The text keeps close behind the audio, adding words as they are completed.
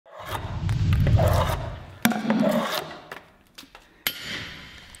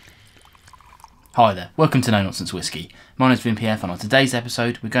Hi there, welcome to No Nonsense Whiskey. My name is VinPF, and on today's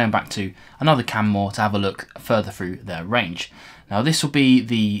episode we're going back to another Canmore to have a look further through their range. Now this will be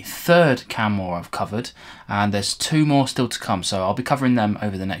the third Canmore I've covered, and there's two more still to come, so I'll be covering them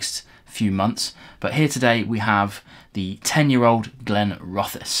over the next few months. But here today we have the 10-year-old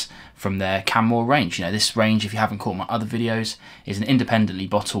Glenrothes from their Canmore range. You know, this range, if you haven't caught my other videos, is an independently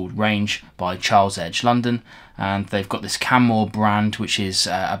bottled range by Charles Edge London, and they've got this Canmore brand which is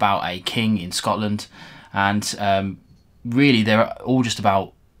about a king in Scotland, and really they're all just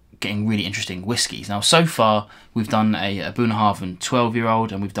about getting really interesting whiskies. Now so far we've done a Bunnahabhain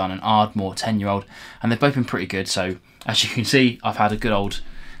 12-year-old and we've done an Ardmore 10-year-old, and they've both been pretty good. So as you can see, I've had a good old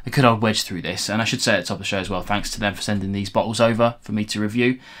wedge through this, and I should say at the top of the show as well, thanks to them for sending these bottles over for me to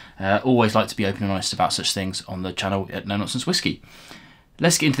review. Always like to be open and honest about such things on the channel at No Nonsense Whiskey.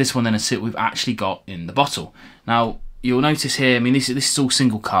 Let's get into this one then and see what we've actually got in the bottle. Now you'll notice here, I mean this is all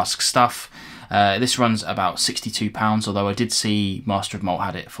single cask stuff. This runs about £62, although I did see Master of Malt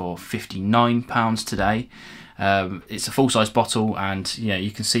had it for £59 today. It's a full-size bottle, and you know,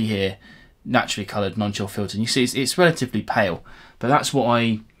 you can see here naturally coloured, non-chill filtered, and you see it's relatively pale, but that's what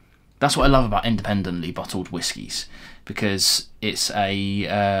I love about independently bottled whiskies, because it's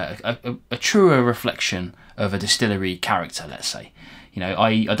a truer reflection of a distillery character, let's say. You know,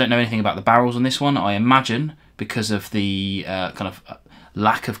 I don't know anything about the barrels on this one. I imagine because of the kind of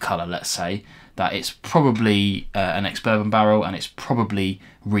lack of colour, let's say, that it's probably an ex-bourbon barrel, and it's probably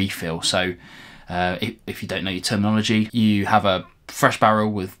refill. So if you don't know your terminology, you have a fresh barrel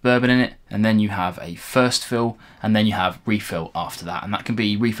with bourbon in it, and then you have a first fill, and then you have refill after that, and that can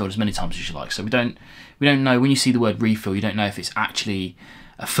be refilled as many times as you like. So we don't know, when you see the word refill, you don't know if it's actually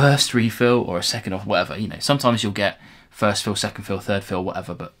a first refill or a second or whatever. You know, sometimes you'll get first fill, second fill, third fill,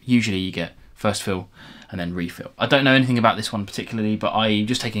 whatever, but usually you get first fill and then refill. I don't know anything about this one particularly, but I'm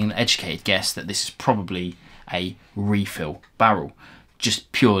just taking an educated guess that this is probably a refill barrel,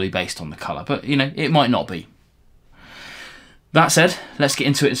 just purely based on the colour, but you know, it might not be. That said, let's get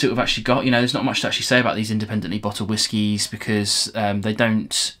into it and see what we've actually got. You know, there's not much to actually say about these independently bottled whiskies, because they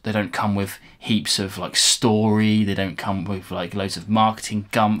don't come with heaps of like story. They don't come with like loads of marketing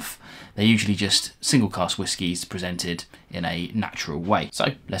gumph. They're usually just single cask whiskies presented in a natural way. So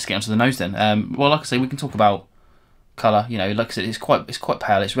let's get onto the nose then. Well, like I say, we can talk about colour. You know, like I said, it's quite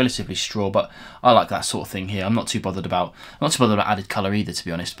pale. It's relatively straw, but I like that sort of thing here. I'm not too bothered about added colour either, to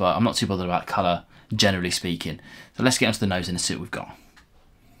be honest. But I'm not too bothered about colour, generally speaking. So let's get onto the nose and see what we've got.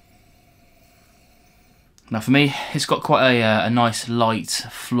 Now for me, it's got quite a nice light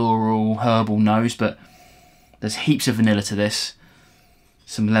floral herbal nose, but there's heaps of vanilla to this,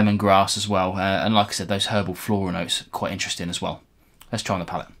 some lemongrass as well, and like I said, those herbal floral notes are quite interesting as well. Let's try on the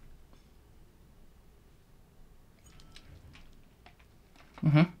palate.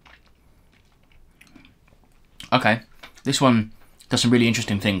 Okay, this one does some really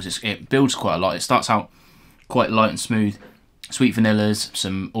interesting things. It builds quite a lot. It starts out quite light and smooth, sweet vanillas,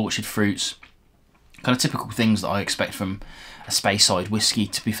 some orchard fruits, kind of typical things that I expect from a Speyside whiskey,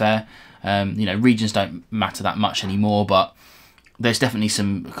 to be fair. You know, regions don't matter that much anymore, but there's definitely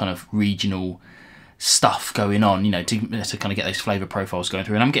some kind of regional stuff going on, you know, to kind of get those flavour profiles going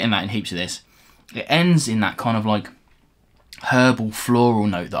through, and I'm getting that in heaps of this. It ends in that kind of like herbal floral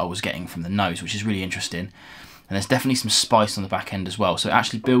note that I was getting from the nose, which is really interesting. And there's definitely some spice on the back end as well. So it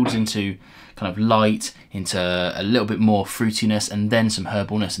actually builds into kind of light, into a little bit more fruitiness, and then some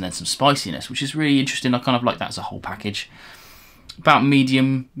herbalness, and then some spiciness, which is really interesting. I kind of like that as a whole package. About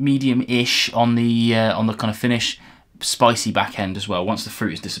medium-ish on the kind of finish, spicy back end as well, once the fruit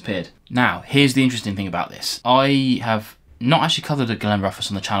has disappeared. Now, here's the interesting thing about this. I have not actually covered a Glenrothes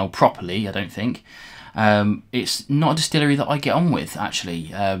on the channel properly, I don't think. It's not a distillery that I get on with,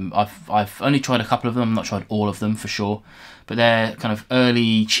 actually. I've only tried a couple of them. I'm not tried all of them for sure, but they're kind of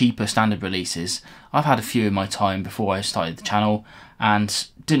early, cheaper standard releases. I've had a few in my time before I started the channel, and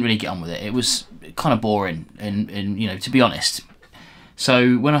didn't really get on with it. It was kind of boring, and you know, to be honest.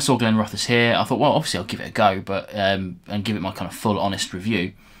 So when I saw Glenrothes here, I thought, well, obviously I'll give it a go, but and give it my kind of full, honest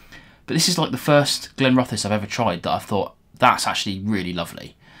review. But this is like the first Glenrothes I've ever tried that I thought, that's actually really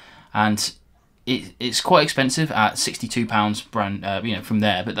lovely, and it's quite expensive at £62 brand, you know, from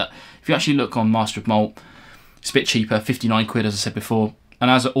there. But if you actually look on Master of Malt, it's a bit cheaper, 59 quid, as I said before. And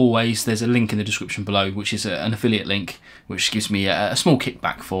as always, there's a link in the description below, which is an affiliate link, which gives me a small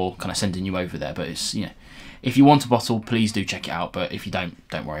kickback for kind of sending you over there. But it's, you know, if you want a bottle, please do check it out. But if you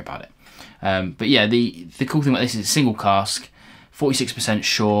don't worry about it. But yeah, the cool thing about this is it's single cask, 46%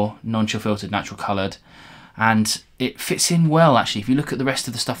 Sure, non-chill filtered, natural coloured, and it fits in well, actually. If you look at the rest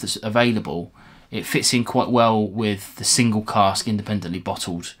of the stuff that's available, it fits in quite well with the single cask independently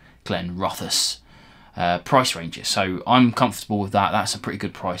bottled Glenrothes. price ranges. So I'm comfortable with that. That's a pretty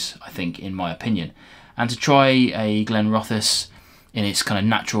good price, I think, in my opinion. And to try a Glenrothes in its kind of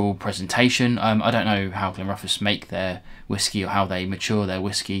natural presentation, I don't know how Glenrothes make their whiskey or how they mature their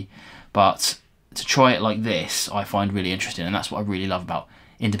whiskey, but to try it like this I find really interesting, and that's what I really love about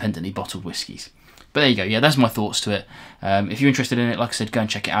independently bottled whiskies. But there you go, yeah, that's my thoughts to it. If you're interested in it, like I said, go and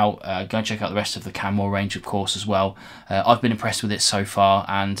check it out. Go and check out the rest of the Canmore range, of course, as well. I've been impressed with it so far,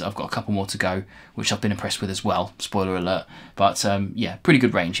 and I've got a couple more to go, which I've been impressed with as well, spoiler alert. But yeah, pretty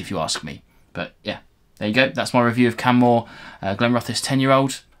good range if you ask me. But yeah, there you go, that's my review of Canmore Glenrothes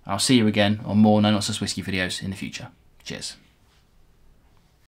 10-year-old. I'll see you again on more No Nonsense Whiskey videos in the future. Cheers.